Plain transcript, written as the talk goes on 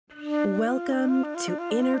Welcome to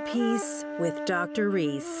Inner Peace with Dr.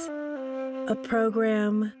 Ruiz, a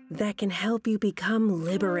program that can help you become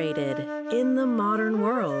liberated in the modern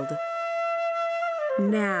world.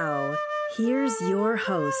 Now, here's your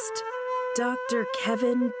host, Dr.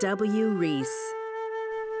 Kevin W. Ruiz.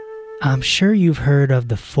 I'm sure you've heard of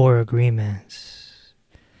the 4 agreements,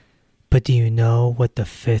 but do you know what the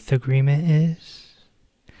 5th agreement is?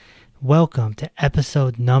 Welcome to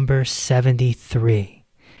episode number 73.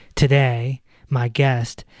 Today, my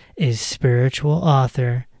guest is spiritual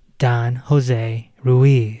author Don Jose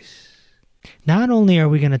Ruiz. Not only are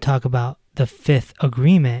we going to talk about the 5th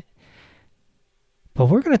agreement, but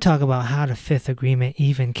we're going to talk about how the 5th agreement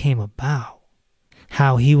even came about,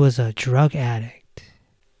 how he was a drug addict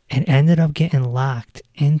and ended up getting locked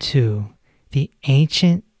into the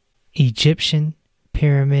ancient Egyptian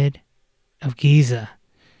pyramid of Giza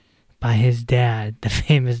by his dad, the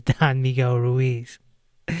famous Don Miguel Ruiz,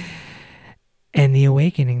 and the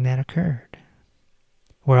awakening that occurred.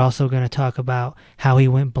 We're also going to talk about how he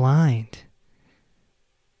went blind.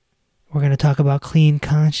 We're going to talk about clean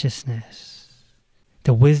consciousness,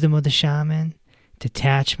 the wisdom of the shaman,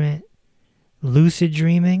 detachment, lucid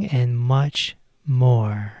dreaming, and much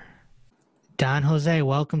more. Don Jose,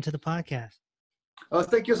 welcome to the podcast. Oh,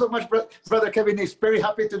 thank you so much, Brother Kevin. It's very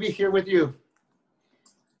happy to be here with you.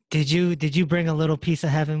 Did you bring a little piece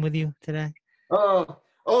of heaven with you today? Oh,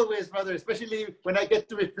 always, brother, especially when I get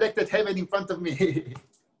to reflect that heaven in front of me.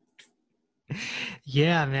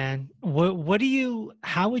 Yeah, man.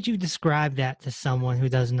 How would you describe that to someone who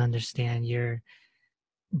doesn't understand? You're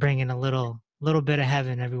bringing a little bit of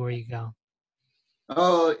heaven everywhere you go.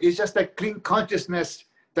 Oh, it's just a clean consciousness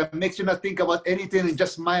that makes you not think about anything and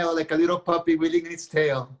just smile like a little puppy wiggling its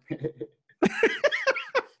tail.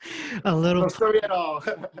 A little No story at all.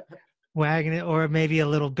 Wagging it, or maybe a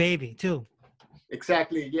little baby too.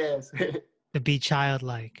 Exactly, yes. To be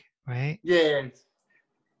childlike, right? Yes.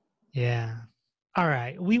 Yeah. All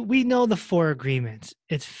right. We know the 4 agreements.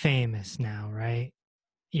 It's famous now, right?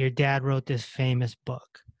 Your dad wrote this famous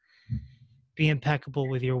book. Be impeccable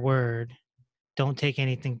with your word. Don't take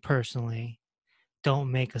anything personally.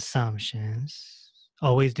 Don't make assumptions.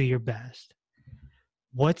 Always do your best.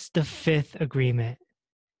 What's the 5th agreement?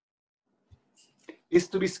 It's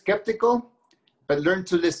to be skeptical, but learn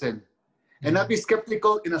to listen. And not be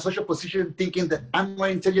skeptical in a social position thinking that I'm more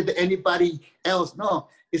intelligent than anybody else. No,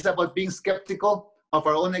 it's about being skeptical of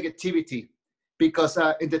our own negativity. Because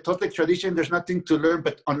in the Toltec tradition, there's nothing to learn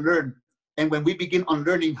but unlearn. And when we begin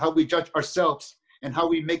unlearning how we judge ourselves and how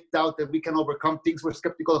we make doubt that we can overcome things, we're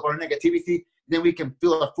skeptical of our negativity, then we can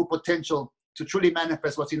feel our full potential to truly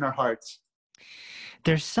manifest what's in our hearts.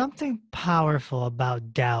 There's something powerful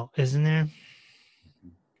about doubt, isn't there?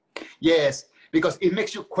 Yes, because it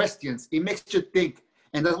makes you question, it makes you think.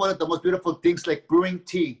 And that's one of the most beautiful things, like brewing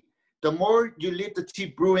tea. The more you leave the tea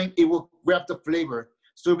brewing, it will grab the flavor.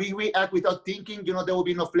 So we react without thinking, there will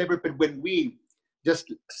be no flavor. But when we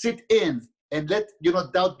just sit in and let,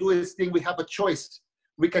 doubt do its thing, we have a choice.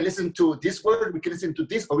 We can listen to this word, we can listen to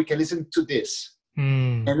this, or we can listen to this.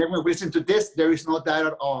 And then when we listen to this, there is no doubt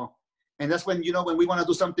at all. And that's when, when we want to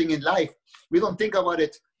do something in life, we don't think about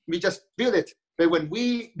it. We just feel it. But when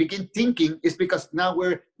we begin thinking, it's because now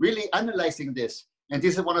we're really analyzing this. And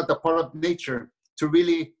this is one of the part of nature to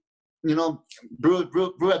really,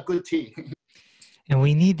 brew a good tea. And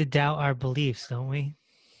we need to doubt our beliefs, don't we?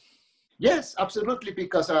 Yes, absolutely.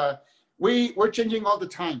 Because we're changing all the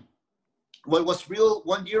time. What was real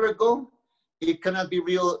 1 year ago, it cannot be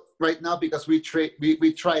real right now because we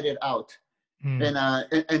tried it out. And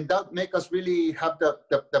that make us really have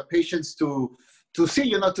the patience to see,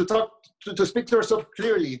 to talk, to speak to ourselves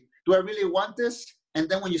clearly. Do I really want this? And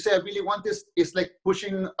then when you say I really want this, it's like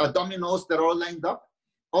pushing dominoes that are all lined up.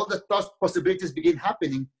 All the thought possibilities begin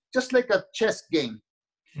happening, just like a chess game.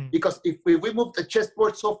 Because if we move the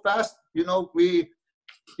chessboard so fast, we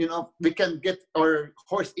can get our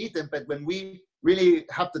horse eaten. But when we really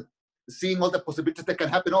have to seeing all the possibilities that can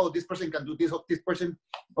happen, oh, this person can do this person,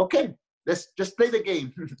 okay, let's just play the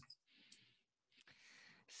game.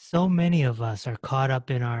 So many of us are caught up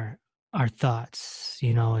in our thoughts.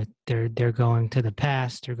 They're going to the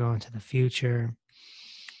past, they're going to the future.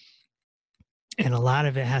 And a lot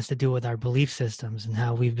of it has to do with our belief systems and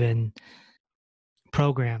how we've been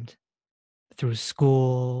programmed through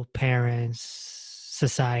school, parents,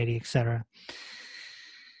 society, etc.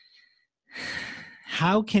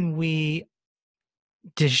 How can we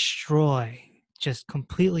just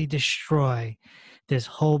completely destroy this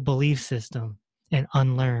whole belief system and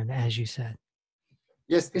unlearn, as you said?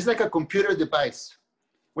 Yes, it's like a computer device.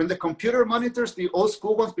 when the computer monitors, the old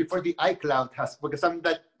school ones before the iCloud has, because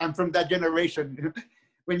I'm from that generation.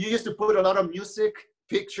 When you used to put a lot of music,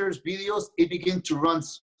 pictures, videos, it began to run.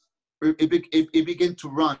 It began to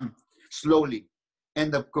run slowly,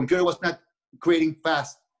 and the computer was not creating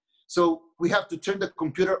fast. So we have to turn the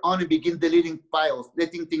computer on and begin deleting files,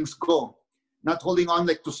 letting things go, not holding on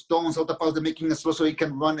like to stones, all the files that making it slow so it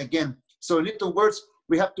can run again. So in little words,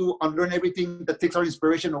 we have to unlearn everything that takes our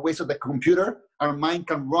inspiration away so the computer, our mind,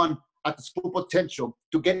 can run at its full potential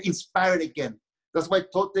to get inspired again. That's why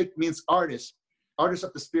Toltec means artist, artist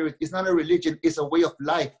of the spirit. It's not a religion, it's a way of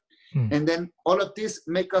life. And then all of this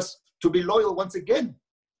make us to be loyal once again,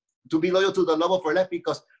 to be loyal to the love of our life,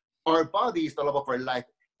 because our body is the love of our life.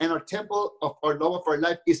 And our temple of our love of our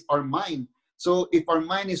life is our mind. So if our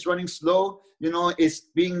mind is running slow, is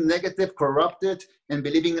being negative, corrupted, and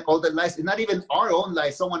believing in all the lies, and not even our own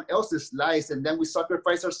lies, someone else's lies, and then we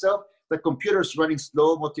sacrifice ourselves, the computer is running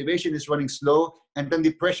slow, motivation is running slow, and then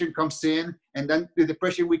depression comes in, and then the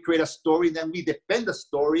depression, we create a story, and then we defend the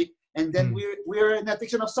story, and then we're in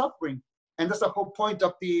addiction of suffering. And that's the whole point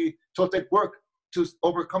of the Toltec work, to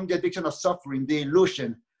overcome the addiction of suffering, the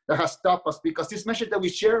illusion that has stopped us, because this message that we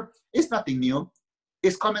share is nothing new.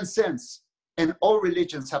 It's common sense. And all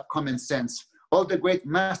religions have common sense. All the great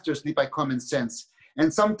masters live by common sense.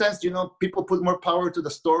 And sometimes, people put more power to the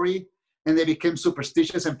story, and they became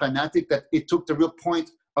superstitious and fanatic, that it took the real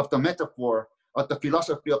point of the metaphor, of the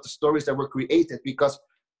philosophy of the stories that were created, because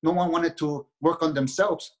no one wanted to work on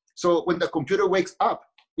themselves. So when the computer wakes up,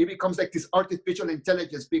 it becomes like this artificial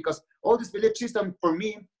intelligence, because all this belief system, for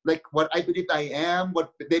me, like what I believe I am,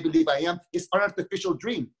 what they believe I am, is an artificial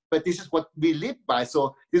dream. But this is what we live by.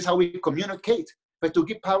 So this is how we communicate. But to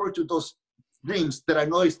give power to those dreams that I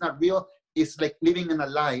know is not real, is like living in a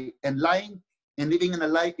lie. And lying and living in a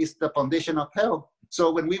lie is the foundation of hell.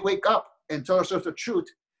 So when we wake up and tell ourselves the truth,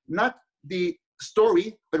 not the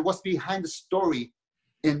story, but what's behind the story,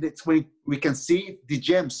 and it's when we can see the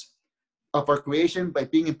gems of our creation by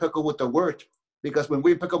being impeccable with the word. Because when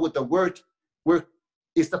we're impeccable with the word,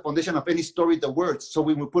 it's the foundation of any story, the words. So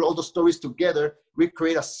when we put all those stories together, we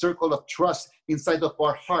create a circle of trust inside of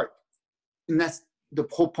our heart. And that's the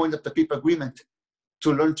whole point of the fifth agreement,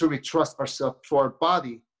 to learn to retrust ourselves, to our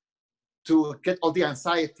body, to get all the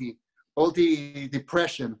anxiety, all the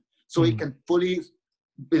depression, so it can fully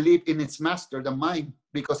believe in its master, the mind,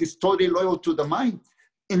 because it's totally loyal to the mind.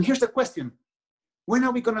 And here's the question: when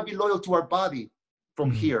are we going to be loyal to our body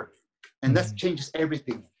from here? And that changes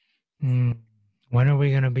everything. When are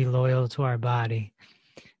we going to be loyal to our body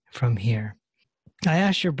from here? I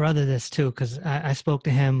asked your brother this too, because I spoke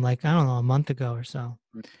to him a month ago or so.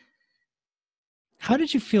 How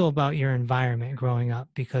did you feel about your environment growing up?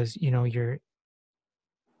 Because, your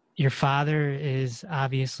father is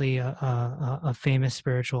obviously a famous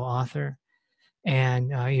spiritual author,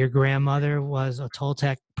 and your grandmother was a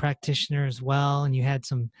Toltec practitioner as well, and you had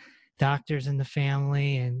some doctors in the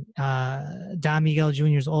family, and Don Miguel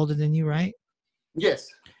Jr. is older than you, right? Yes.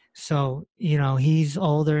 So, he's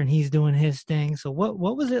older and he's doing his thing. So what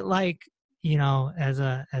was it like, as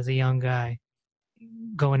a young guy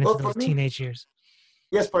going into those teenage years?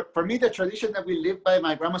 Yes, for me, the tradition that we live by,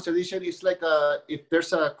 my grandma's tradition, is like if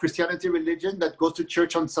there's a Christianity religion that goes to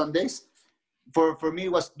church on Sundays, for me,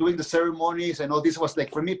 it was doing the ceremonies and all this was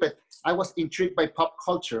like for me, but I was intrigued by pop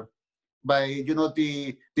culture, by,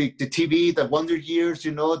 the TV, the Wonder Years,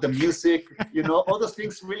 the music, all those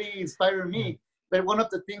things really inspire me. But one of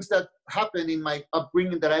the things that happened in my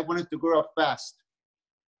upbringing, that I wanted to grow up fast.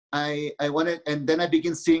 I wanted, and then I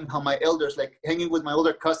began seeing how my elders, like hanging with my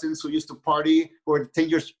older cousins who used to party, who were 10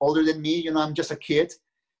 years older than me. I'm just a kid,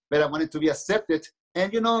 but I wanted to be accepted.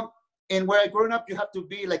 And, and where I grown up, you have to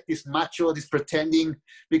be like this macho, this pretending,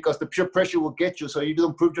 because the peer pressure will get you. So if you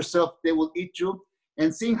don't prove yourself, they will eat you.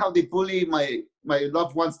 And seeing how they bully my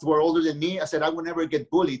loved ones who are older than me, I said, I will never get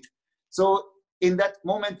bullied. So in that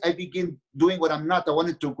moment, I began doing what I'm not. I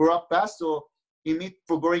wanted to grow up fast. So in me,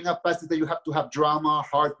 for growing up fast, is that you have to have drama,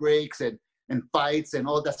 heartbreaks, and fights, and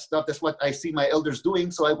all that stuff. That's what I see my elders doing.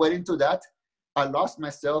 So I went into that. I lost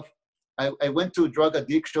myself. I went to drug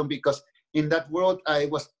addiction, because in that world, I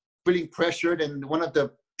was feeling pressured. And one of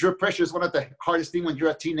the peer pressure is one of the hardest things when you're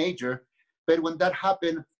a teenager. But when that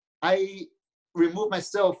happened, I removed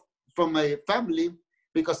myself from my family,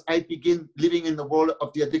 because I began living in the world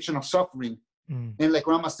of the addiction of suffering. And like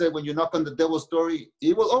Rama said, when you knock on the devil's door,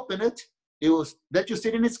 he will open it. It will let you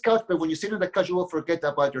sit in his couch, but when you sit in the couch, you will forget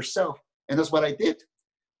about yourself. And that's what I did.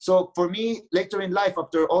 So for me, later in life,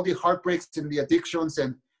 after all the heartbreaks and the addictions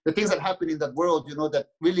and the things that happen in that world, that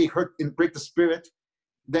really hurt and break the spirit,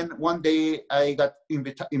 then one day I got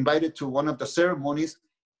invited to one of the ceremonies,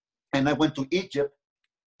 And I went to Egypt,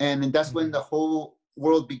 and that's when the whole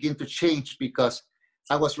world began to change, because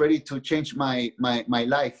I was ready to change my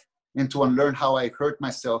life and to unlearn how I hurt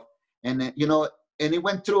myself. And and it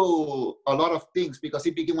went through a lot of things, because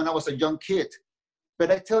it began when I was a young kid.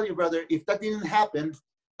 But I tell you, brother, if that didn't happen,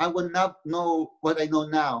 I would not know what I know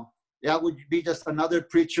now. I would be just another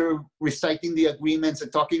preacher reciting the agreements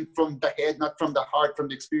and talking from the head, not from the heart, from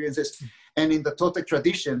the experiences. And in the Toltec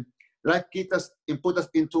tradition, life get us and put us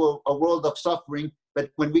into a world of suffering. But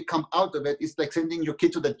when we come out of it, it's like sending your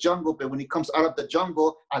kid to the jungle. But when he comes out of the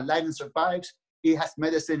jungle alive and survives, he has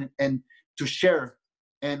medicine and to share.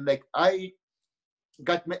 And like I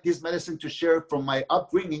got this medicine to share from my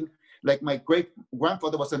upbringing. Like my great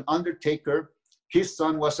grandfather was an undertaker. His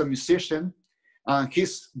son was a musician.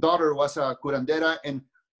 His daughter was a curandera, and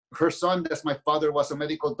her son, that's my father, was a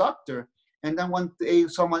medical doctor. And then one day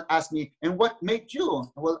someone asked me, and what made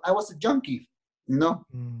you? Well, I was a junkie,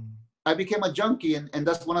 I became a junkie, and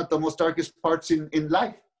that's one of the most darkest parts in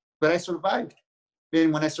life. But I survived.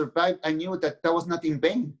 And when I survived, I knew that was not in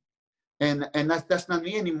vain. And that's not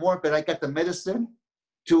me anymore, but I got the medicine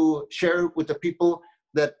to share with the people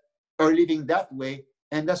that are living that way.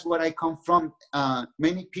 And that's what I come from.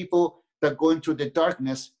 Many people that go into the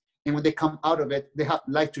darkness, and when they come out of it, they have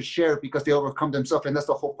light to share because they overcome themselves. And that's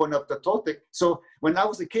the whole point of the Toltec. So when I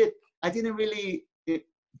was a kid, I didn't really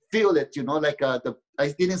feel it, I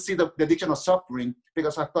didn't see the addiction of suffering,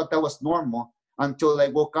 because I thought that was normal, until I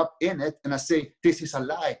woke up in it and I say, this is a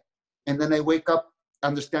lie. And then I wake up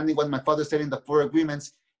understanding what my father said in the Four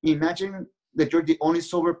Agreements. Imagine that you're the only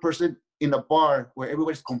sober person in a bar where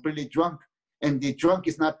everybody's completely drunk. And the drunk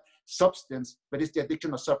is not substance, but it's the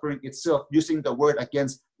addiction of suffering itself, using the word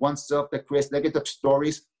against oneself that creates negative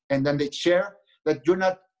stories. And then they share that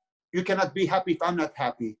you cannot be happy if I'm not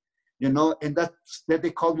happy, and that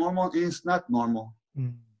they call normal is not normal.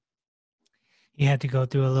 You had to go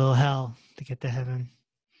through a little hell to get to heaven.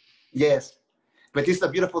 Yes, but it's the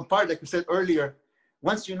beautiful part, like we said earlier.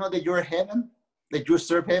 Once you know that you're heaven, that you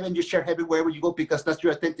serve heaven, you share heaven wherever you go, because that's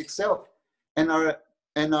your authentic self. And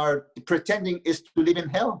our pretending is to live in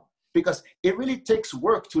hell, because it really takes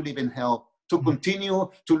work to live in hell, to continue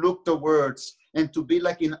to look the words and to be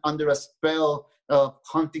like under a spell of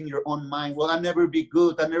hunting your own mind. Well, I'll never be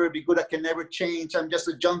good. I can never change. I'm just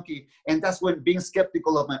a junkie. And that's when being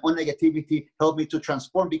skeptical of my own negativity helped me to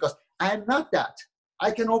transform, because I am not that.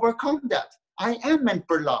 I can overcome that. I am meant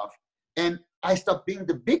for love. And I stopped being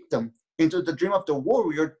the victim into the dream of the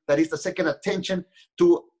warrior, that is the second attention,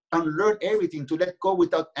 to unlearn everything, to let go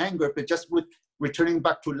without anger, but just with returning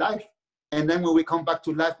back to life. And then when we come back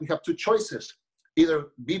to life, we have two choices: either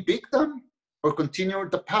be victim or continue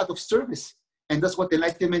the path of service. And that's what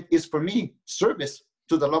enlightenment is for me: service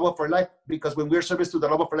to the love of our life. Because when we're service to the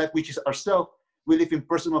love of our life, which is ourselves, we live in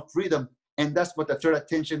personal freedom. And that's what the third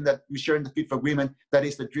attention that we share in the fifth agreement, that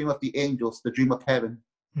is the dream of the angels, the dream of heaven.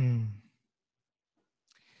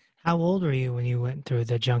 How old were you when you went through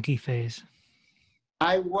the junkie phase?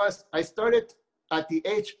 I started at the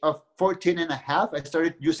age of 14 and a half. I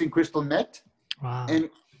started using crystal meth. Wow. And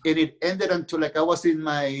it ended until like I was in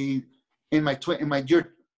my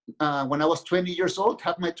year, when I was 20 years old,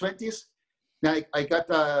 half my 20s. Now I got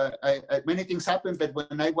many things happened, but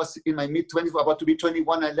when I was in my mid 20s, about to be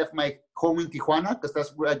 21, I left my home in Tijuana, because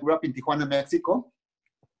that's where I grew up, in Tijuana, Mexico.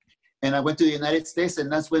 And I went to the United States,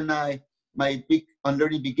 and that's when my big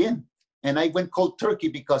unlearning began. And I went cold turkey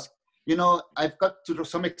because, I've got to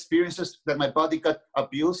some experiences that my body got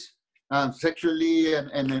abused sexually,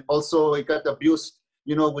 and also it got abused,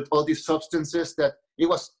 with all these substances, that it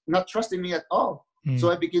was not trusting me at all.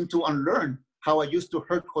 So I began to unlearn how I used to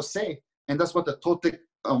hurt Jose. And that's what the Toltec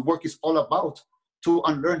work is all about, to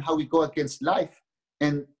unlearn how we go against life.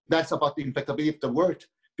 And that's about the impeccability of the word.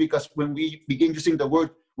 Because when we begin using the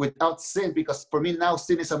word without sin, because for me now,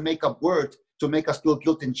 sin is a make-up word to make us feel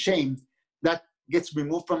guilt and shame, that gets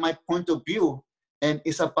removed from my point of view, and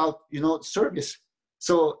it's about, service.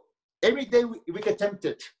 So every day we get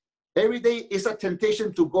tempted. Every day is a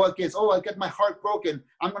temptation to go against, I get my heart broken,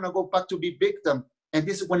 I'm going to go back to be victim. And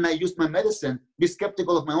this is when I use my medicine, be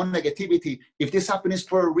skeptical of my own negativity. If this happens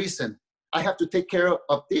for a reason, I have to take care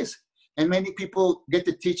of this. And many people get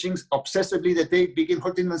the teachings obsessively that they begin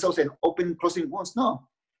hurting themselves and opening, closing wounds. No,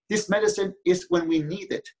 this medicine is when we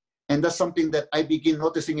need it. And that's something that I begin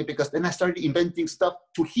noticing it, because then I started inventing stuff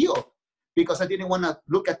to heal, because I didn't want to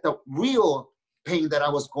look at the real pain that I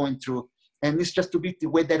was going through. And it's just to be the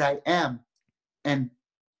way that I am. And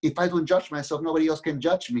if I don't judge myself, nobody else can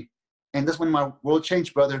judge me. And that's when my world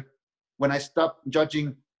changed, brother. When I stopped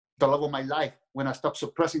judging the love of my life, when I stopped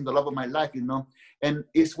suppressing the love of my life, And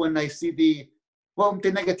it's when I see Well,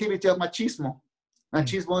 the negativity of machismo.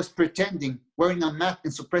 Machismo is pretending, wearing a mask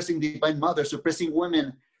and suppressing the Divine Mother, suppressing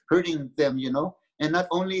women, hurting them, And not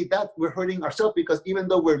only that, we're hurting ourselves because even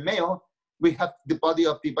though we're male, we have the body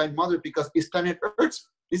of Divine Mother because it's planet Earth.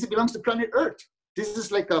 This belongs to planet Earth. This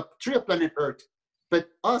is like a tree of planet Earth. But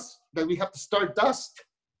us, that we have the stardust,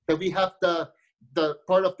 that we have the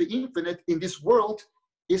part of the infinite in this world,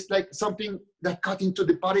 is like something that got into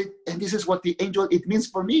the body. And this is what the angel, it means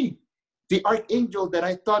for me. The archangel that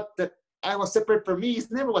I thought that I was separate from me,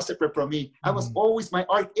 it never was separate from me. I was always my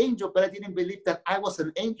archangel, but I didn't believe that I was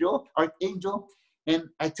an angel, archangel. And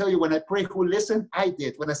I tell you, when I pray, who listened? I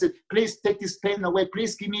did. When I said, please take this pain away,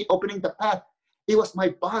 please give me opening the path. It was my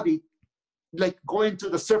body like going to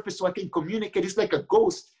the surface so I can communicate. It's like a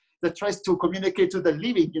ghost that tries to communicate to the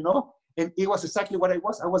living, And it was exactly what I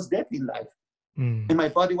was. I was dead in life. And my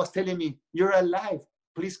body was telling me, you're alive.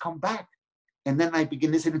 Please come back. And then I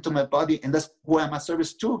begin listening to my body, and that's who I'm at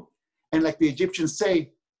service to. And like the Egyptians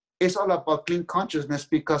say, it's all about clean consciousness,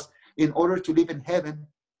 because in order to live in heaven,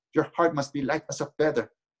 your heart must be light as a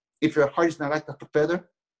feather. If your heart is not light as a feather,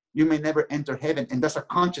 you may never enter heaven. And that's a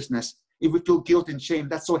consciousness. If we feel guilt and shame,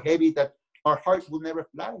 that's so heavy that our heart will never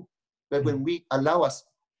fly. But when we allow us,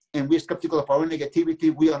 and we're skeptical of our own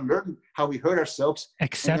negativity, we unlearn how we hurt ourselves.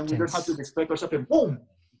 Acceptance. And then we learn how to respect ourselves, and boom.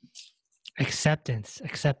 Acceptance,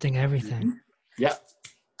 accepting everything. Yeah.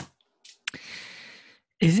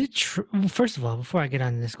 Is it true? First of all, before I get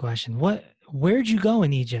on to this question, where'd you go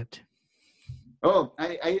in Egypt? Oh,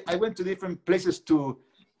 I went to different places, to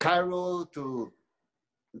Cairo, to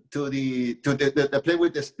the place where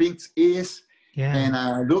the Sphinx is,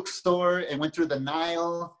 and Luxor, and went through the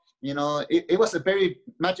Nile. It was a very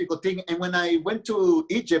magical thing. And when I went to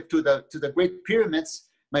Egypt, to the Great Pyramids,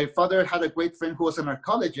 my father had a great friend who was an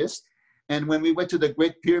archaeologist. And when we went to the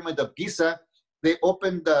Great Pyramid of Giza, they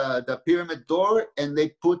opened the pyramid door and they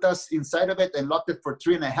put us inside of it and locked it for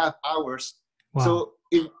 3.5 hours. Wow. So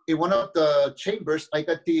in one of the chambers, I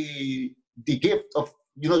got the gift of,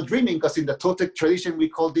 dreaming, because in the Toltec tradition, we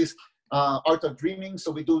call this art of dreaming.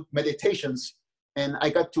 So we do meditations, and I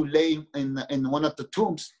got to lay in one of the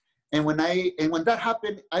tombs. And when that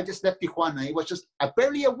happened, I just left Tijuana. It was just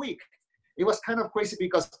barely a week. It was kind of crazy,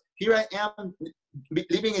 because here I am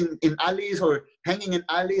living in alleys or hanging in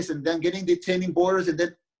alleys, and then getting detaining borders. And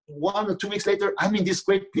then 1 or 2 weeks later, I'm in this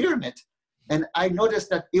great pyramid. And I noticed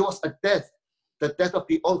that it was a death, the death of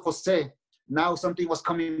the old Jose. Now something was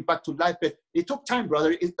coming back to life, but it took time,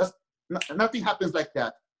 brother. Nothing happens like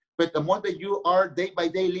that. But the more that you are day by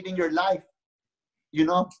day living your life,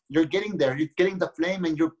 you're getting there. You're getting the flame,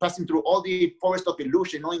 and you're passing through all the forest of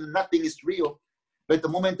illusion, knowing nothing is real. But the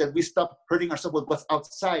moment that we stop hurting ourselves with what's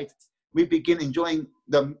outside, we begin enjoying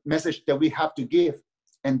the message that we have to give.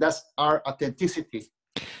 And that's our authenticity.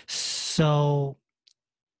 So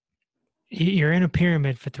you're in a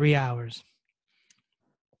pyramid for 3 hours.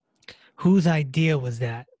 Whose idea was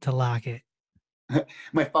that to lock it?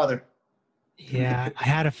 My father. Yeah, I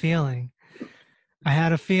had a feeling.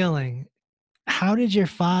 How did your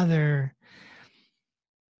father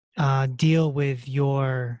deal with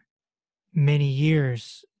your many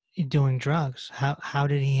years doing drugs? How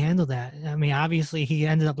did he handle that? I mean, obviously he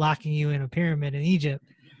ended up locking you in a pyramid in Egypt,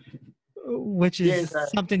 which is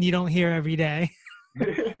something you don't hear every day.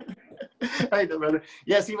 I know, brother.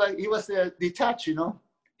 Yes, he was detached,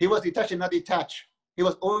 He was detached and not detached. He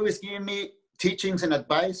was always giving me teachings and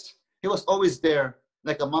advice. He was always there,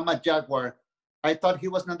 like a mama jaguar. I thought he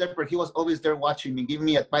was not there, but he was always there watching me, giving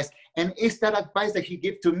me advice. And it's that advice that he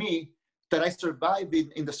gave to me that I survived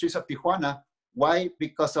in the streets of Tijuana. Why?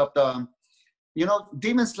 Because of the,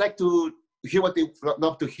 demons like to hear what they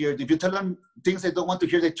love to hear. If you tell them things they don't want to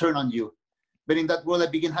hear, they turn on you. But in that world, I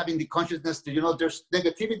begin having the consciousness that, there's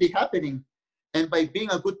negativity happening. And by being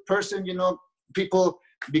a good person, people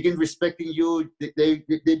begin respecting you. They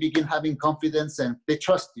begin having confidence, and they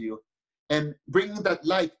trust you. And bringing that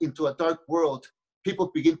light into a dark world,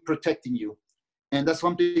 people begin protecting you. And that's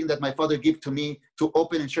one thing that my father gave to me, to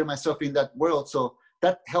open and share myself in that world. So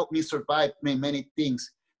that helped me survive many things.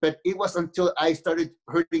 But it was until I started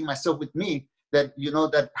hurting myself with me that,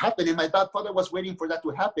 that happened. And my father was waiting for that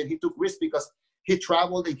to happen. He took risks because he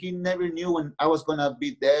traveled, and he never knew when I was going to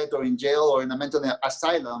be dead or in jail or in a mental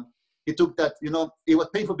asylum. He took that, it was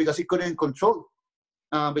painful because he couldn't control,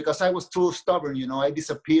 because I was too stubborn, I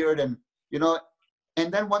disappeared, and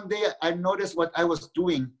then one day I noticed what I was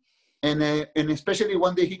doing. And especially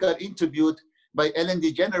one day he got interviewed by Ellen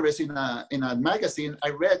DeGeneres in a magazine. I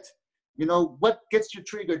read, what gets you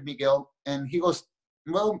triggered, Miguel? And he goes,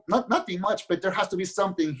 well, nothing much, but there has to be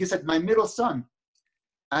something. He said, my middle son,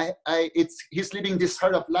 he's living this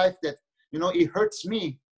heart of life that it hurts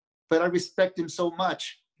me, but I respect him so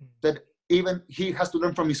much that even he has to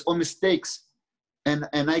learn from his own mistakes. And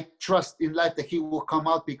I trust in life that he will come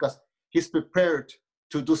out because he's prepared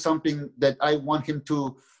to do something that I want him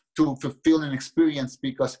to fulfill and experience,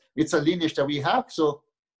 because it's a lineage that we have. So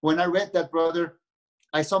when I read that, brother,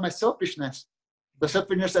 I saw my selfishness, the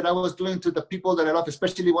selfishness that I was doing to the people that I love,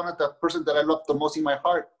 especially one of the person that I love the most in my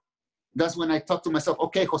heart. That's when I thought to myself,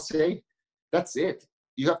 okay, Jose, that's it.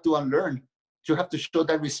 You have to unlearn. You have to show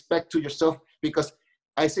that respect to yourself, because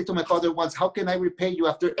I said to my father once, how can I repay you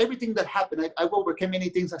after everything that happened? I overcame many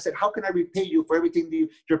things. I said, how can I repay you for everything,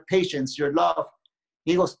 your patience, your love?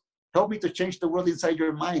 He goes, help me to change the world inside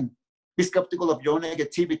your mind. Be skeptical of your own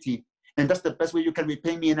negativity. And that's the best way you can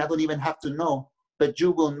repay me, and I don't even have to know, but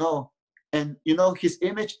you will know. And his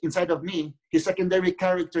image inside of me, his secondary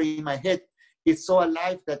character in my head, is so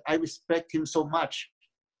alive that I respect him so much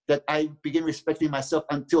that I begin respecting myself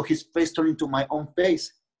until his face turned into my own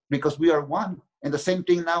face, because we are one. And the same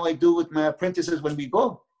thing now I do with my apprentices when we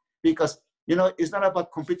go, because, it's not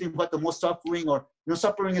about competing with the most suffering, or,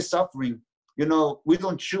 suffering is suffering. We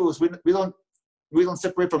don't choose. We don't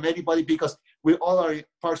separate from anybody, because we all are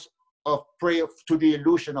parts of prey to the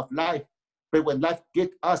illusion of life. But when life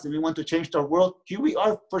gets us and we want to change our world, here we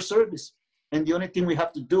are for service. And the only thing we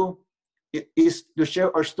have to do is to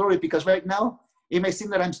share our story, because right now, it may seem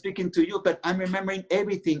that I'm speaking to you, but I'm remembering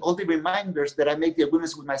everything, all the reminders that I make the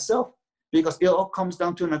agreements with myself, because it all comes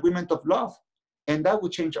down to an agreement of love. And that will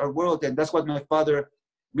change our world. And that's what my father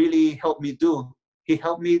really helped me do. He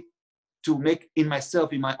helped me to make in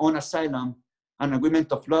myself, in my own asylum, an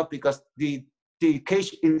agreement of love, because the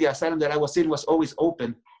cage in the asylum that I was in was always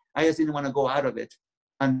open. I just didn't want to go out of it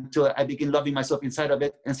until I began loving myself inside of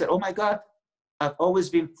it and said, oh my God, I've always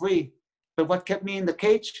been free. But what kept me in the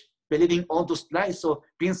cage? Believing all those lies. So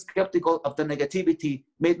being skeptical of the negativity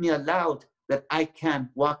made me allowed that I can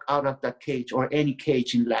walk out of that cage, or any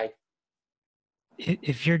cage in life.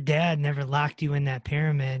 If your dad never locked you in that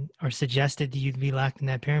pyramid, or suggested you'd be locked in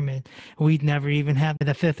that pyramid, we'd never even have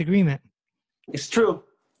the fifth agreement. It's true.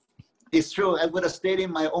 It's true. I would have stayed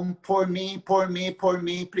in my own poor me, poor me, poor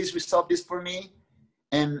me. Please resolve this for me.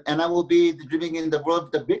 And I will be living in the world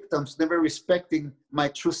of the victims, never respecting my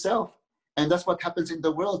true self. And that's what happens in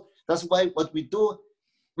the world. That's why what we do,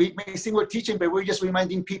 we may think we're teaching, but we're just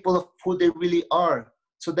reminding people of who they really are,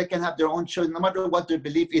 so they can have their own choice, no matter what their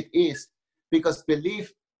belief it is. Because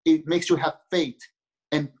belief, it makes you have faith,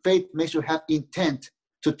 and faith makes you have intent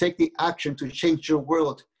to take the action to change your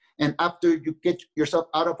world. And after you get yourself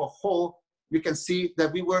out of a hole, you can see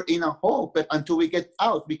that we were in a hole, but until we get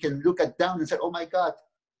out, we can look at down and say, oh my God,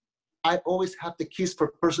 I always have the keys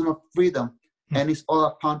for personal freedom. And it's all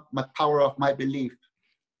upon my power of my belief.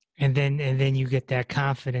 And then you get that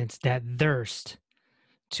confidence, that thirst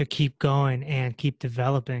to keep going and keep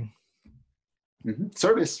developing. Mm-hmm.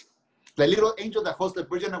 Service. The little angel that holds the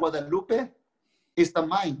Virgin of Guadalupe is the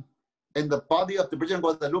mind. And the body of the Virgin of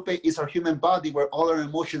Guadalupe is our human body, where all our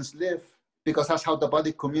emotions live, because that's how the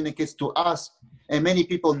body communicates to us. And many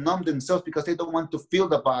people numb themselves because they don't want to feel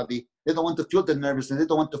the body. They don't want to feel the nervousness. They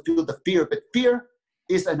don't want to feel the fear. But fear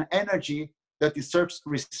is an energy that deserves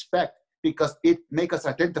respect, because it makes us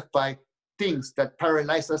identify things that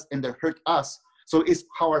paralyze us and that hurt us. So it's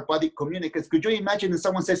how our body communicates. Could you imagine if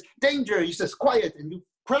someone says, danger, you says quiet, and you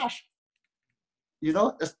crash?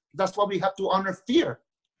 That's why we have to honor fear,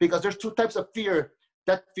 because there's two types of fear.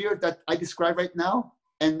 That fear that I describe right now,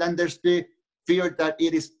 and then there's the fear that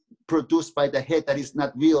it is produced by the head, that is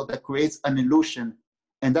not real, that creates an illusion.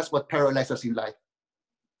 And that's what paralyzes us in life.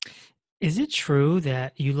 Is it true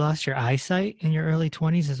that you lost your eyesight in your early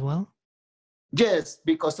 20s as well? Yes,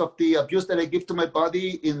 because of the abuse that I give to my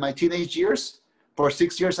body in my teenage years. For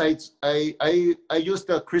 6 years, I used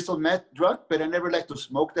the crystal meth drug, but I never liked to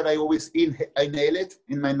smoke that. I always inhale it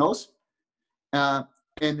in my nose. And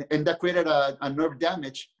that created a nerve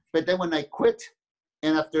damage. But then when I quit,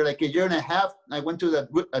 and after like a year and a half, I went to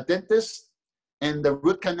a dentist, and the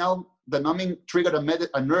root canal, the numbing triggered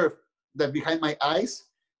a nerve that behind my eyes.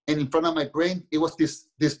 And in front of my brain, it was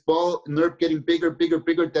this ball nerve getting bigger,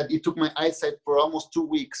 that it took my eyesight for almost 2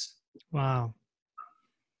 weeks. Wow.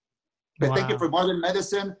 But thank you for modern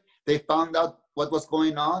medicine. They found out what was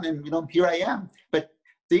going on, and here I am. But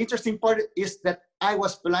the interesting part is that I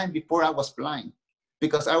was blind before I was blind,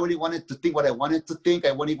 because I really wanted to think what I wanted to think. I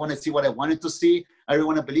really wanted to see what I wanted to see. I really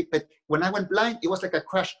want to believe. But when I went blind, it was like a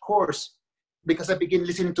crash course, because I began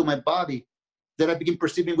listening to my body. That I begin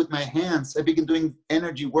perceiving with my hands. I begin doing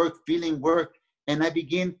energy work, feeling work, and I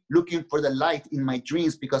begin looking for the light in my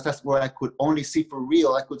dreams, because that's where I could only see for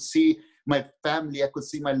real. I could see my family. I could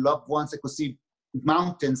see my loved ones. I could see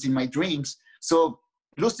mountains in my dreams. So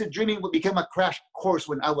lucid dreaming became a crash course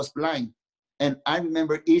when I was blind. And I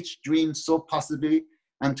remember each dream so positively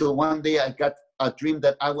until one day I got a dream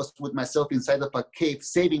that I was with myself inside of a cave,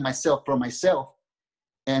 saving myself from myself.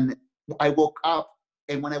 And I woke up.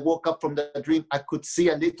 And when I woke up from the dream, I could see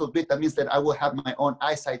a little bit. That means that I will have my own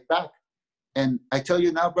eyesight back. And I tell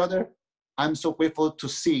you now, brother, I'm so grateful to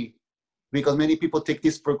see, because many people take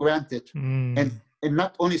this for granted. And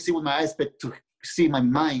not only see with my eyes, but to see my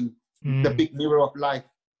mind, the big mirror of life.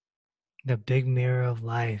 The big mirror of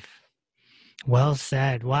life. Well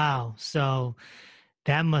said. Wow. So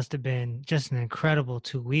that must have been just an incredible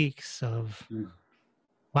 2 weeks of,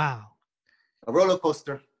 wow. A roller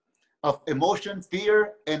coaster of emotion,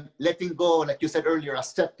 fear, and letting go, like you said earlier,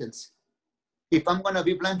 acceptance. If I'm going to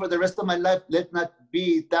be blind for the rest of my life, let not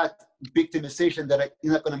be that victimization that it's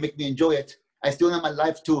not going to make me enjoy it. I still have my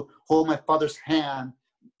life to hold my father's hand,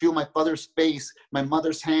 feel my father's face, my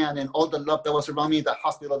mother's hand, and all the love that was around me in the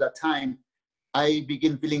hospital at that time. I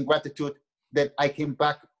begin feeling gratitude that I came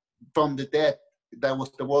back from the dead. That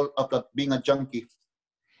was the world of being a junkie.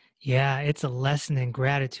 Yeah, it's a lesson in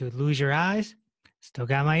gratitude. Lose your eyes, still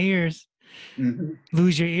got my ears.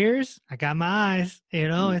 Lose your ears, I got my eyes. You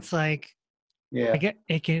know, it's like, yeah,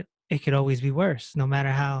 it could always be worse, no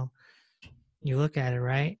matter how you look at it,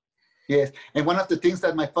 right? Yes, and one of the things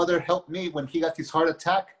that my father helped me when he got his heart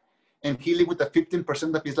attack, and he lived with a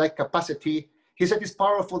 15% of his life capacity, he said this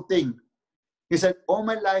powerful thing. He said, all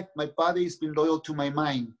my life, my body has been loyal to my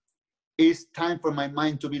mind. It's time for my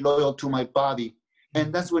mind to be loyal to my body.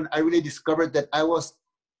 And that's when I really discovered that I was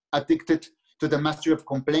addicted to the mastery of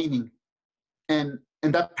complaining. And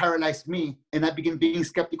that paralyzed me. And I began being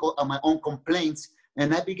skeptical of my own complaints.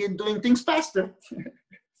 And I began doing things faster.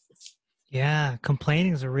 Yeah,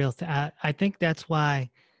 complaining is a real thing. I think that's why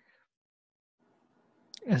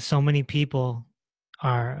so many people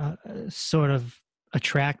are sort of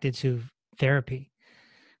attracted to therapy,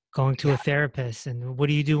 going to a therapist. And what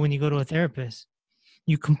do you do when you go to a therapist?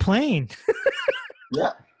 You complain.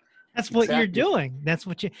 Yeah. That's what you're doing. That's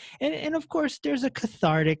what you, and of course there's a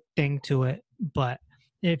cathartic thing to it. But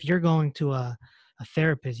if you're going to a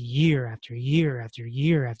therapist year after year after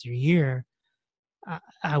year after year,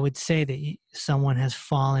 I would say that someone has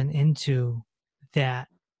fallen into that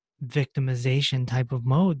victimization type of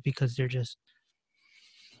mode because they're just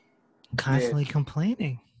constantly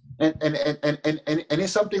complaining. And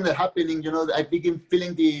it's something that happening, you know, I begin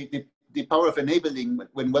feeling the power of enabling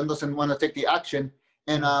when one doesn't want to take the action.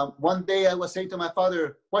 And one day I was saying to my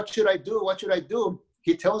father, what should I do? What should I do?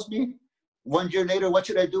 He tells me. 1 year later, what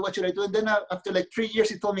should I do? What should I do? And then after like 3 years,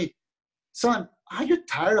 he told me, son, are you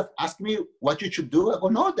tired of asking me what you should do? I go,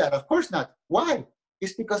 no, Dad, of course not. Why?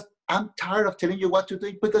 It's because I'm tired of telling you what to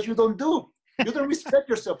do because you don't do. You don't respect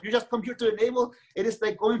yourself. You just come here to enable. It is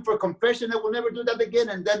like going for a confession. I will never do that again.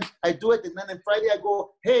 And then I do it. And then on Friday I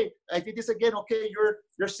go, hey, I did this again. Okay,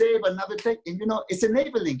 you're saved. Another thing. And you know, it's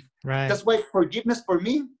enabling. Right. That's why forgiveness for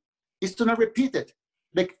me is to not repeat it.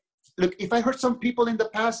 Like, look, if I hurt some people in the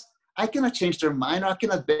past, I cannot change their mind. I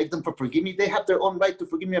cannot beg them for forgive me. They have their own right to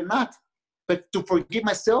forgive me or not. But to forgive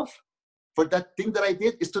myself for that thing that I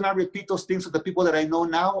did is to not repeat those things to the people that I know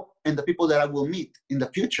now and the people that I will meet in the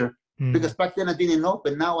future. Because back then I didn't know,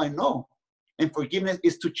 but now I know. And forgiveness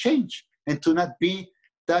is to change and to not be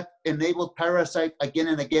that enabled parasite again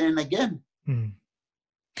and again and again.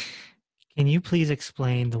 Can you please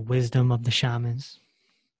explain the wisdom of the shamans?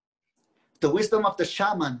 The wisdom of the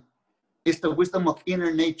shaman is the wisdom of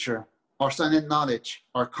inner nature, our silent knowledge,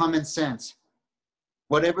 our common sense.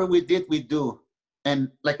 Whatever we did, we do. And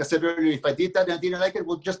like I said earlier, if I did that and I didn't like it,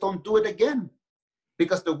 well, just don't do it again.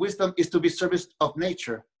 Because the wisdom is to be service of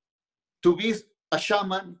nature. To be a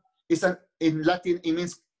shaman is in Latin, it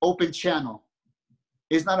means open channel.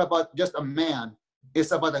 It's not about just a man.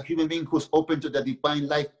 It's about a human being who's open to the divine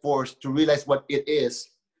life force to realize what it is,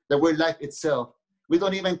 the word life itself. We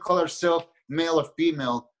don't even call ourselves male or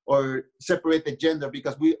female or separate the gender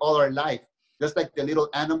because we all are life. Just like the little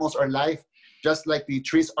animals are life, just like the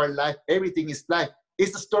trees are life, everything is life.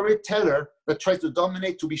 It's the storyteller that tries to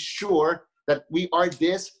dominate to be sure that we are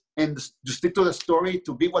this and to stick to the story,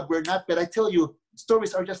 to be what we're not. But I tell you,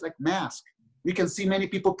 stories are just like masks. You can see many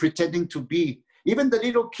people pretending to be. Even the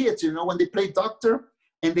little kids, you know, when they play doctor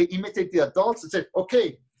and they imitate the adults, and say,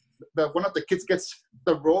 okay, one of the kids gets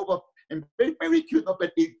the robe up and very, very cute,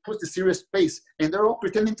 but it puts the serious face. And they're all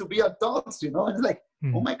pretending to be adults, you know, and it's like,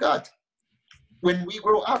 oh my God. When we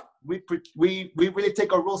grow up, we really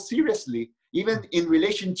take our role seriously. Even in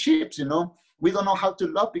relationships, you know, we don't know how to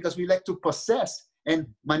love because we like to possess and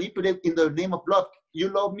manipulate in the name of love. You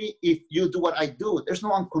love me if you do what I do. There's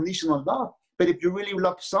no unconditional love. But if you really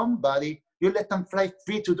love somebody, you let them fly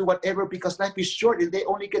free to do whatever, because life is short and they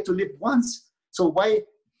only get to live once. So why,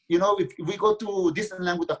 if we go to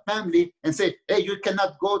Disneyland with a family and say, hey, you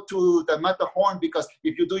cannot go to the Matterhorn because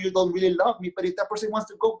if you do, you don't really love me. But if that person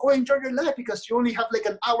wants to go enjoy your life, because you only have like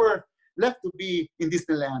an hour left to be in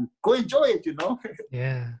Disneyland. Go enjoy it,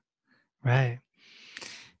 Yeah, right.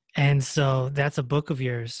 And so that's a book of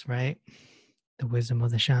yours, right? The Wisdom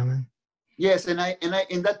of the Shaman. Yes, and I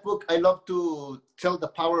in that book I love to tell the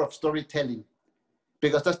power of storytelling,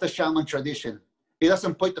 because that's the shaman tradition. It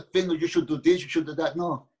doesn't point the finger, you should do this, you should do that.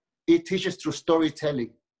 No, it teaches through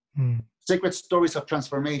storytelling, sacred stories of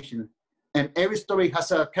transformation. And every story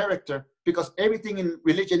has a character, because everything in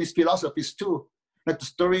religion is philosophies too. Like the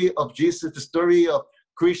story of Jesus, the story of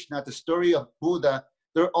Krishna, the story of Buddha,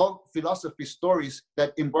 they're all philosophy stories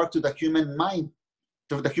that embark to the human mind.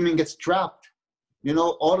 So the human gets trapped.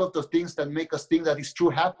 All of the things that make us think that is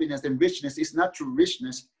true happiness and richness is not true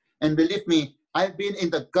richness. And believe me, I've been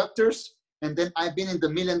in the gutters, and then I've been in the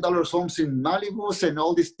 $1 million homes in Malibu and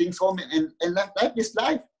all these things home. And life is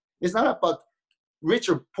life. It's not about rich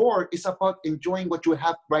or poor. It's about enjoying what you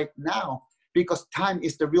have right now, because time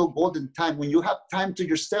is the real golden time. When you have time to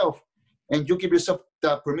yourself and you give yourself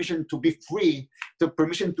the permission to be free, the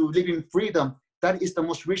permission to live in freedom, that is the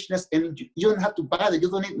most richness. And you don't have to buy that.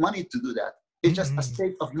 You don't need money to do that. It's just a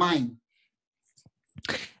state of mind.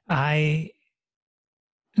 I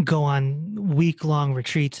go on week-long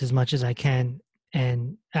retreats as much as I can,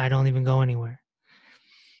 and I don't even go anywhere.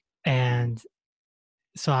 And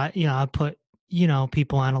so I put,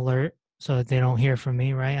 people on alert so that they don't hear from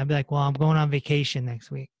me, right? I'd be like, well, I'm going on vacation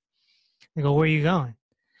next week. They go, where are you going?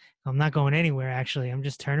 I'm not going anywhere, actually. I'm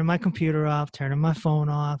just turning my computer off, turning my phone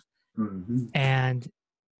off. And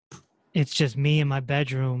it's just me in my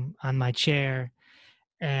bedroom on my chair,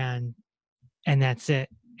 and that's it.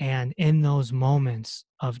 And in those moments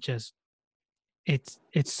of just, it's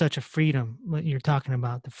such a freedom, what you're talking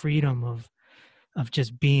about, the freedom of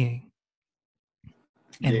just being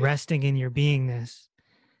and resting in your beingness.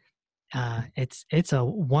 It's a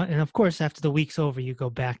one, and of course after the week's over, you go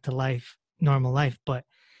back to life, normal life, but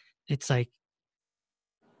it's like,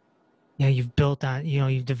 you've built on,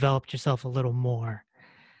 you've developed yourself a little more,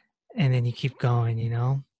 and then you keep going,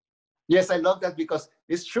 Yes, I love that, because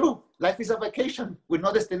it's true. Life is a vacation with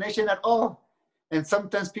no destination at all. And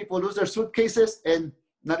sometimes people lose their suitcases and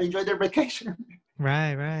not enjoy their vacation.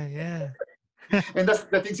 Right, yeah. And that's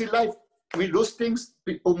the things in life. We lose things,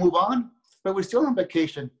 people move on, but we're still on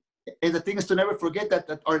vacation. And the thing is to never forget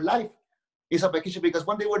that our life is a vacation, because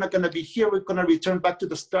one day we're not going to be here. We're going to return back to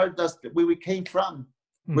the stardust where we came from.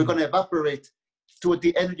 We're going to evaporate to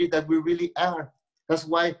the energy that we really are. That's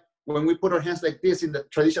why when we put our hands like this in the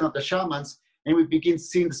tradition of the shamans, and we begin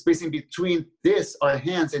seeing the space in between this, our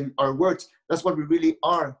hands and our words, that's what we really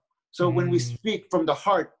are. So when we speak from the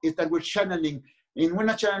heart, it's that we're channeling, and we're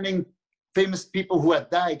not channeling famous people who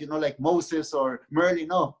have died, like Moses or Merlin.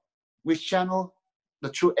 No, we channel the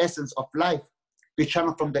true essence of life. We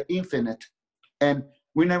channel from the infinite, and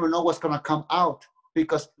we never know what's going to come out,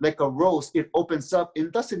 because like a rose, it opens up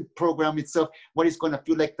and doesn't program itself what it's going to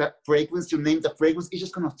feel like. That fragrance, you name the fragrance, it's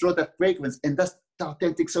just going to throw that fragrance. And that's the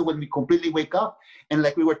authentic self when we completely wake up. And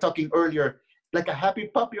like we were talking earlier, like a happy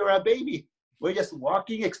puppy or a baby, we're just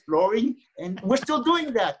walking, exploring, and we're still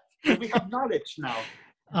doing that. And we have knowledge now.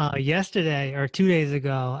 Yesterday or 2 days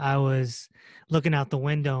ago, I was looking out the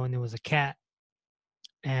window and there was a cat.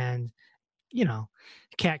 And, the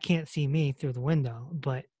cat can't see me through the window,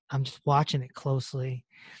 but I'm just watching it closely.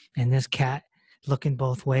 And this cat, looking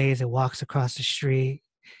both ways, it walks across the street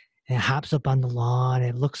and it hops up on the lawn.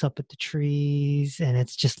 It looks up at the trees and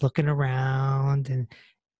it's just looking around and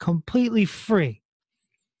completely free.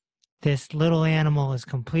 This little animal is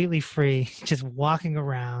completely free, just walking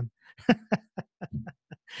around.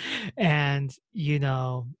 And,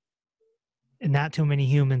 not too many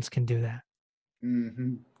humans can do that.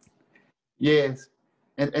 Yes.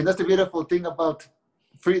 And that's the beautiful thing about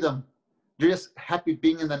freedom. You're just happy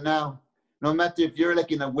being in the now. No matter if you're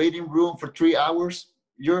like in a waiting room for 3 hours,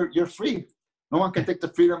 you're free. No one can take the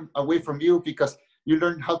freedom away from you, because you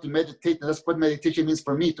learn how to meditate. And that's what meditation means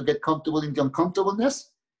for me, to get comfortable in the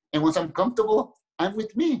uncomfortableness. And once I'm comfortable, I'm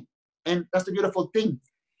with me. And that's the beautiful thing.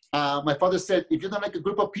 My father said, if you don't like a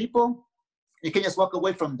group of people, you can just walk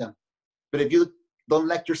away from them. But if you don't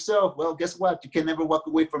like yourself, well, guess what? You can never walk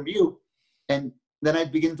away from you. And then I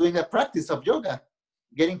began doing a practice of yoga,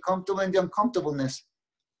 getting comfortable in the uncomfortableness.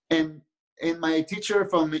 And my teacher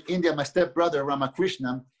from India, my stepbrother,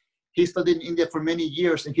 Ramakrishna, he studied in India for many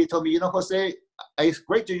years. And he told me, Jose, it's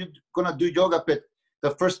great that you're going to do yoga, but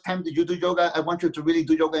the first time that you do yoga, I want you to really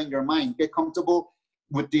do yoga in your mind. Get comfortable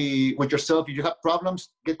with yourself. If you have problems,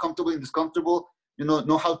 get comfortable and discomfortable.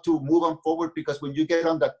 Know how to move on forward, because when you get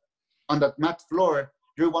on that mat floor,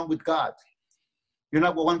 you're one with God. You're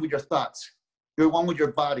not one with your thoughts. You're one with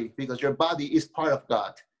your body, because your body is part of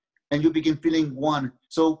God, and you begin feeling one.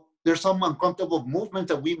 So there's some uncomfortable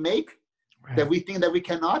movements that we make that we think that we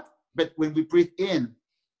cannot, but when we breathe in,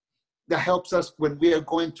 that helps us when we are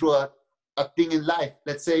going through a thing in life.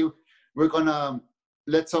 Let's say we're gonna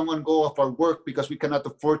let someone go off our work because we cannot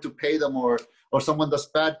afford to pay them, or someone does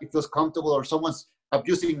bad, it feels comfortable, or someone's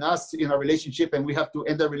abusing us in a relationship and we have to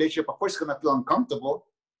end the relationship. Of course, it's gonna feel uncomfortable,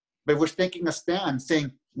 but we're taking a stand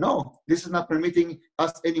saying, no, this is not permitting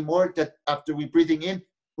us anymore. That after we're breathing in,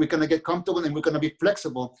 we're gonna get comfortable and we're gonna be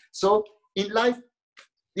flexible. So in life,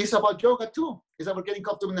 it's about yoga too. It's about getting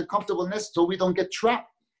comfortable in the comfortableness so we don't get trapped.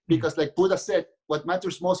 Because like Buddha said, what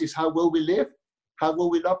matters most is how well we live, how well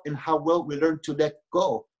we love, and how well we learn to let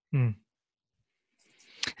go.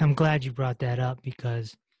 I'm glad you brought that up,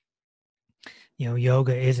 because,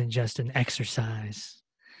 yoga isn't just an exercise,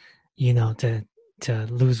 to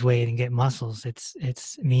lose weight and get muscles.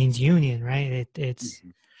 It means union, right? It's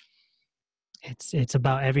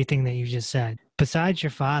about everything that you just said. Besides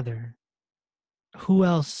your father, who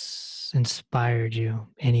else inspired you?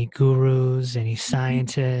 Any gurus, any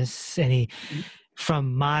scientists, any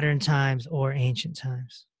from modern times or ancient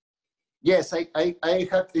times? Yes, I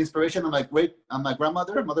had the inspiration of my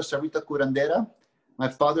grandmother, Mother Sarita Curandera, my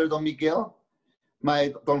father, Don Miguel,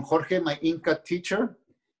 my Don Jorge, my Inca teacher.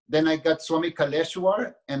 Then I got Swami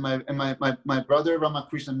Kaleshwar and my brother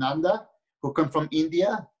Ramakrishnananda, who come from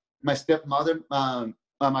India. My stepmother,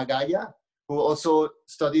 Magaya, who also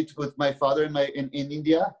studied with my father in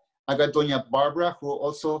India. I got Doña Barbara, who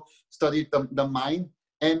also studied the mind.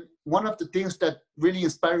 And one of the things that really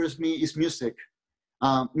inspires me is music.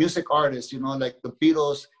 Music artists, like the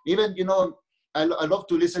Beatles. Even, I love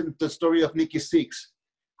to listen to the story of Nicky Sixx,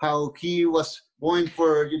 how he was going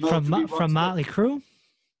for, from Motley Crue?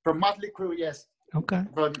 From Motley Crue, yes. Okay.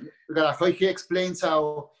 How he explains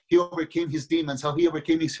how he overcame his demons, how he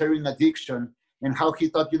overcame his heroin addiction, and how he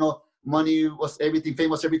thought, money was everything, fame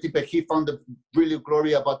was everything, but he found the really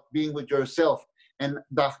glory about being with yourself. And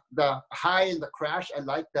the high and the crash, I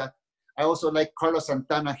like that. I also like Carlos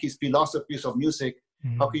Santana, his philosophies of music,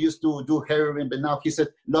 how he used to do heroin, but now he said,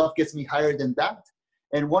 love gets me higher than that.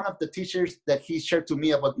 And one of the teachers that he shared to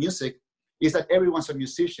me about music is that everyone's a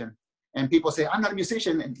musician. And people say, I'm not a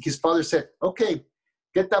musician. And his father said, okay,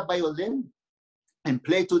 get that violin and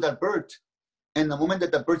play to that bird. And the moment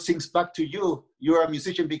that the bird sings back to you, you're a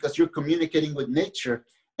musician because you're communicating with nature.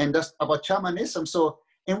 And that's about shamanism. So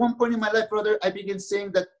in one point in my life, brother, I began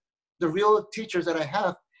saying that the real teachers that I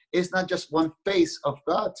have is not just one face of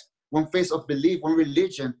God, one face of belief, one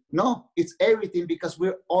religion. No, it's everything, because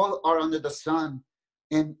we all are under the sun.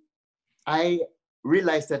 And I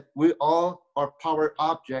realized that we all are power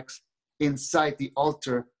objects inside the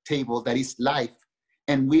altar table that is life.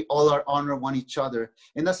 And we all are honor one each other.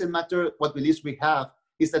 It doesn't matter what beliefs we have,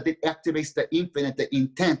 is that it activates the infinite, the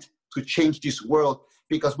intent to change this world,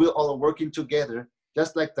 because we all are working together,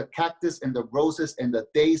 just like the cactus and the roses and the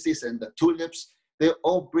daisies and the tulips. They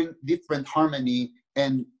all bring different harmony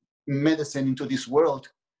and medicine into this world,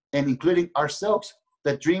 and including ourselves.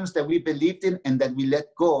 The dreams that we believed in and that we let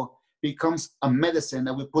go becomes a medicine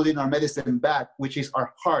that we put in our medicine bag, which is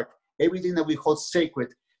our heart, everything that we hold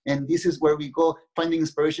sacred. And this is where we go finding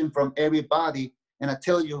inspiration from everybody. And I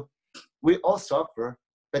tell you, we all suffer,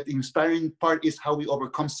 but the inspiring part is how we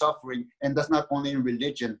overcome suffering. And that's not only in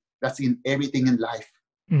religion, that's in everything in life.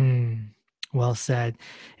 Well said.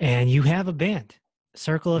 And you have a band,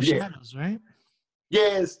 Circle of Shadows, right?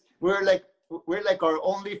 Yes, we're like our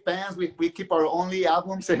only fans. We keep our only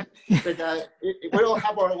albums, but we all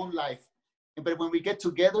have our own life. But when we get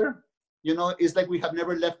together, it's like we have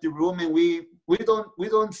never left the room, and we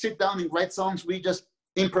don't sit down and write songs. We just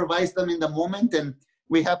improvise them in the moment, and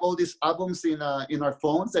we have all these albums in our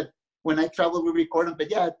phones that when I travel, we record them.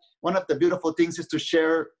 But yeah, one of the beautiful things is to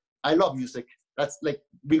share. I love music. That's like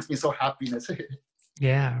brings me so happiness.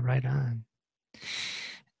 Yeah, right on.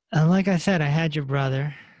 And like I said, I had your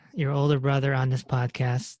older brother, on this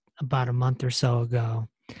podcast about a month or so ago,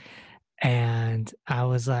 and I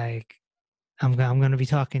was like, I'm going to be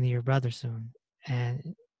talking to your brother soon,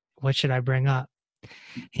 and what should I bring up?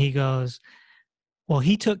 He goes, well,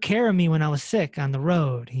 he took care of me when I was sick on the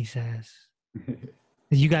road, he says.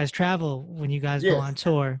 You guys travel when you guys go on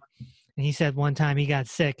tour, and he said one time he got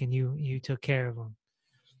sick and you took care of him.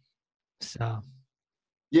 So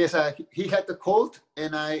yes, he had the cold,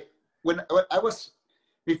 and when I was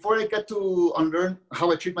before I got to unlearn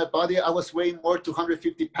how I treat my body, I was weighing more to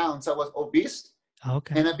 150 pounds. I was obese.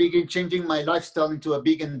 Okay. And I began changing my lifestyle into a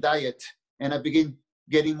vegan diet. And I began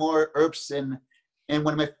getting more herbs. And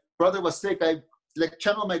when my brother was sick, I like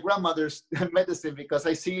channeled my grandmother's medicine, because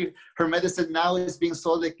I see her medicine now is being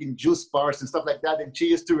sold like in juice bars and stuff like that. And she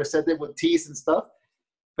used to reset it with teas and stuff.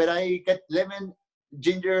 But I get lemon,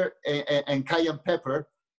 ginger, and cayenne pepper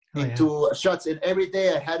into shots. And every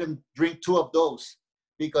day I had him drink 2 of those,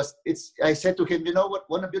 because I said to him, you know what,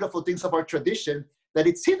 one of the beautiful things of our tradition, that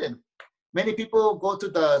it's hidden. Many people go to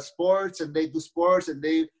the sports and they do sports, and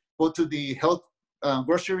they go to the health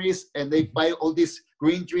groceries and they buy all these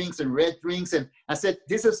green drinks and red drinks. And I said,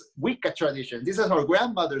 this is Wicca tradition. This is our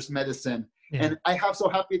grandmother's medicine. Yeah. And I am so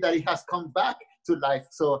happy that it has come back to life.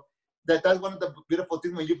 So that's one of the beautiful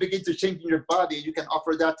things. When you begin to change in your body, you can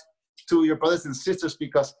offer that to your brothers and sisters,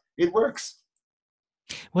 because it works.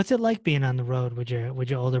 What's it like being on the road with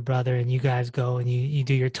your older brother, and you guys go and you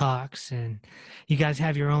do your talks, and you guys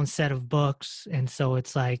have your own set of books, and so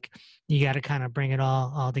it's like you got to kind of bring it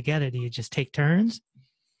all together? Do you just take turns?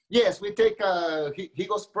 Yes, we take. He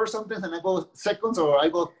goes first sometimes, and I go seconds, or I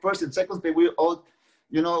go first and seconds. But we all,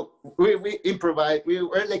 we improvise.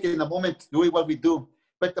 We're like in the moment doing what we do.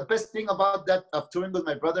 But the best thing about that of touring with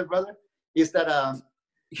my brother is that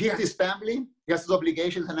he has his family, he has his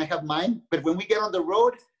obligations, and I have mine. But when we get on the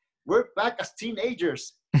road, we're back as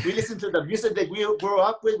teenagers. We listen to the music that we grew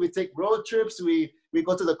up with. We take road trips. We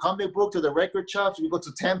go to the comic book, to the record shops. We go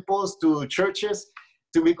to temples, to churches.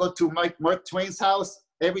 We go to Mark Twain's house.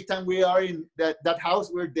 Every time we are in that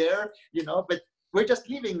house, we're there, But we're just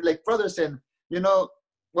living like brothers. And,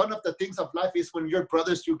 one of the things of life is when you're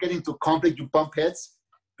brothers, you get into conflict, you bump heads.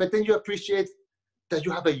 But then you appreciate that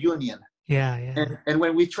you have a union. Yeah. And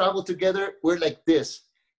when we travel together, we're like this.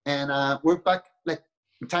 And we're back, like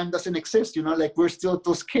time doesn't exist, like we're still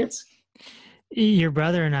those kids. Your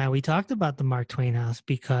brother and I, we talked about the Mark Twain house,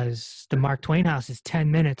 because the Mark Twain house is 10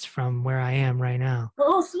 minutes from where I am right now.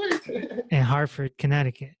 Oh, sweet. In Hartford,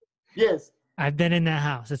 Connecticut. Yes. I've been in that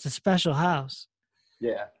house. It's a special house.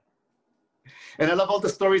 Yeah. And I love all the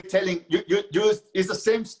storytelling. It's the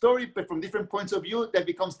same story, but from different points of view that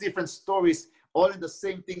becomes different stories, all in the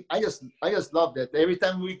same thing. I just love that. Every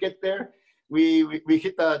time we get there, we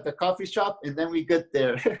hit the coffee shop, and then we get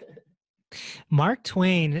there. Mark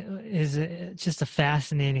Twain is just a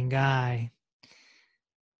fascinating guy.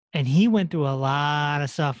 And he went through a lot of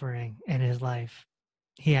suffering in his life.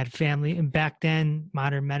 He had family, and back then,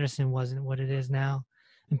 modern medicine wasn't what it is now.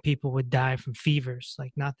 And people would die from fevers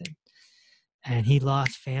like nothing. And he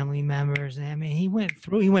lost family members. I mean, he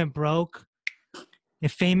went broke. A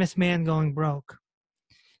famous man going broke.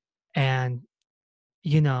 And,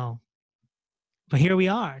 but here we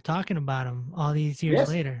are talking about him all these years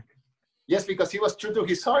later. Yes, because he was true to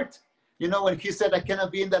his heart. When he said, I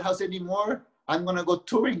cannot be in that house anymore, I'm going to go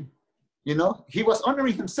touring. He was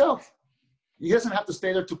honoring himself. He doesn't have to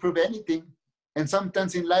stay there to prove anything. And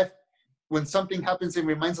sometimes in life, when something happens and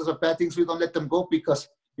reminds us of bad things, we don't let them go, because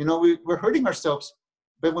we're hurting ourselves.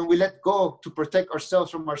 But when we let go to protect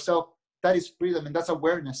ourselves from ourselves, that is freedom, and that's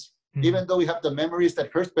awareness. Mm-hmm. Even though we have the memories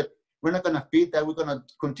that hurt, but we're not going to feed that. We're going to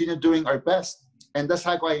continue doing our best. And that's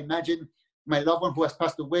how I imagine my loved one who has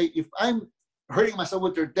passed away. If I'm hurting myself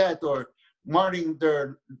with their death or mourning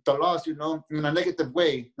the loss, in a negative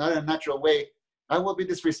way, not in a natural way, I will be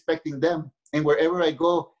disrespecting them. And wherever I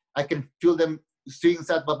go, I can feel them feeling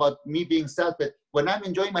sad about me being sad. But when I'm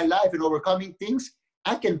enjoying my life and overcoming things,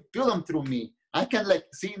 I can feel them through me. I can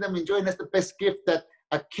see them enjoying. That's the best gift that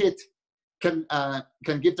a kid can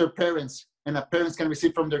give their parents, and a parents can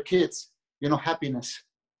receive from their kids. Happiness.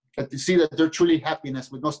 To see that they're truly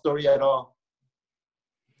happiness with no story at all.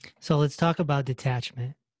 So let's talk about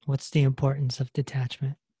detachment. What's the importance of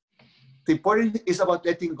detachment? The importance is about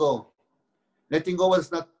letting go. Letting go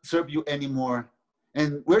does not serve you anymore.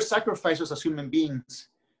 And we're sacrificers as human beings.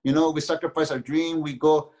 We sacrifice our dream. We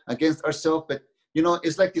go against ourselves. But,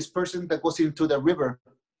 it's like this person that goes into the river,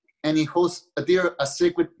 and he holds a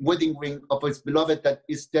sacred wedding ring of his beloved that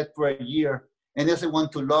is dead for a year. And doesn't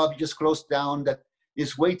want to love. He just closed down, that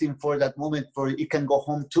is waiting for that moment for it can go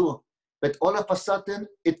home too. But all of a sudden,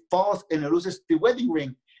 it falls and it loses the wedding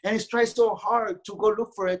ring. And he tries so hard to go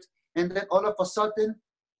look for it. And then all of a sudden,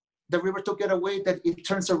 the river took it away, that it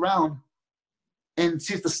turns around and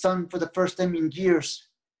sees the sun for the first time in years.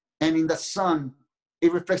 And in the sun,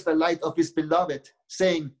 it reflects the light of his beloved,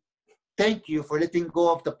 saying, thank you for letting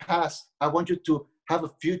go of the past. I want you to have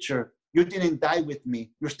a future. You didn't die with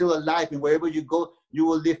me. You're still alive. And wherever you go, you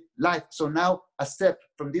will live life. So now accept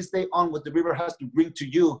from this day on what the river has to bring to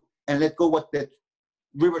you, and let go what the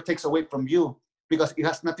river takes away from you. because it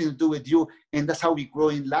has nothing to do with you. And that's how we grow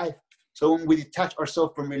in life. So when we detach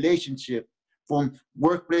ourselves from relationship, from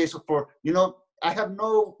workplace, or for, I have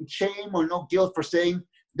no shame or no guilt for saying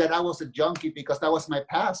that I was a junkie, because that was my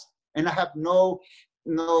past. And I have no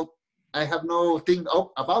thing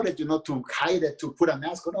about it, to hide it, to put a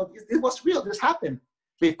mask on. No, it was real. This happened.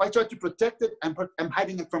 But if I try to protect it, I'm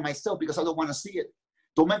hiding it from myself because I don't want to see it.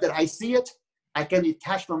 The moment that I see it, I can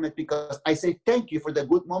detach from it, because I say, thank you for the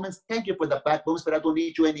good moments. Thank you for the bad moments, but I don't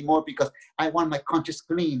need you anymore, because I want my conscience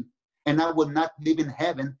clean. And I will not live in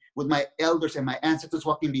heaven with my elders and my ancestors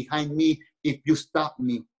walking behind me if you stop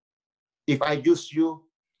me. If I use you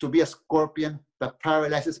to be a scorpion that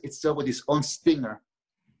paralyzes itself with its own stinger,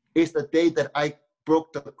 it's the day that I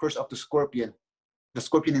broke the curse of the scorpion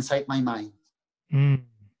inside my mind.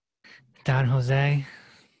 Don Jose,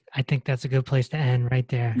 I think that's a good place to end right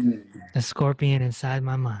there. The scorpion inside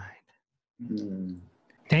my mind.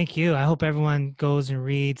 Thank you. I hope everyone goes and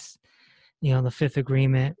reads, The Fifth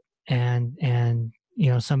Agreement and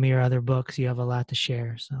some of your other books. You have a lot to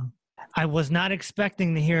share. So I was not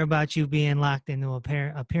expecting to hear about you being locked into a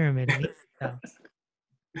pyramid. So.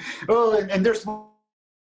 Oh, and there's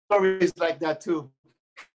stories like that too.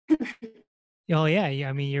 Oh yeah.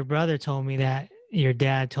 I mean, your brother told me that your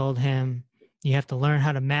dad told him you have to learn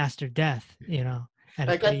how to master death.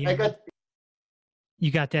 I got.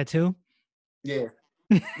 You got that too? Yeah.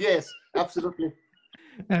 Yes, absolutely.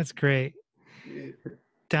 That's great.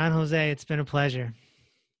 Don Jose, it's been a pleasure.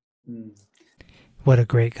 What a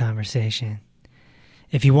great conversation.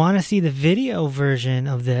 If you want to see the video version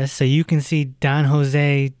of this so you can see Don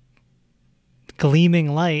Jose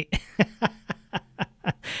gleaming light,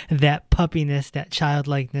 that puppiness, that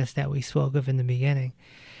childlikeness that we spoke of in the beginning,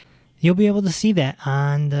 you'll be able to see that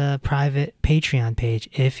on the private Patreon page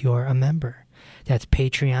if you're a member. That's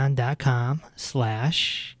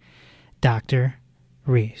patreon.com/Dr.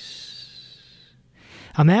 Ruiz.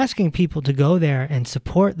 I'm asking people to go there and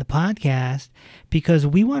support the podcast because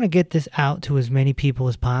we want to get this out to as many people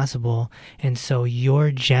as possible. And so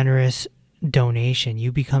your generous donation,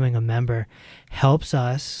 you becoming a member, helps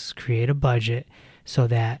us create a budget so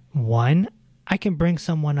that, one, I can bring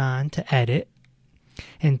someone on to edit,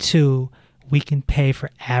 and two, we can pay for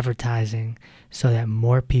advertising so that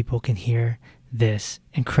more people can hear this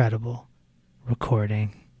incredible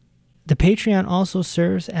recording. The Patreon also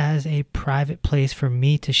serves as a private place for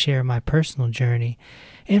me to share my personal journey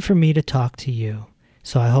and for me to talk to you.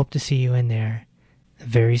 So I hope to see you in there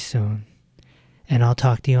very soon. And I'll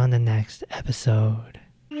talk to you on the next episode.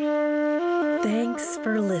 Thanks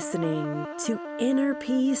for listening to Inner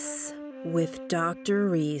Peace with Dr.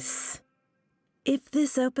 Ruiz. If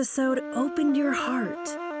this episode opened your heart,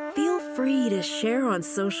 feel free to share on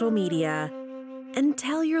social media and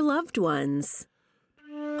tell your loved ones.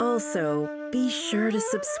 Also, be sure to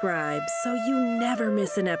subscribe so you never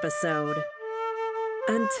miss an episode.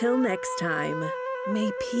 Until next time,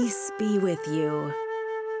 may peace be with you.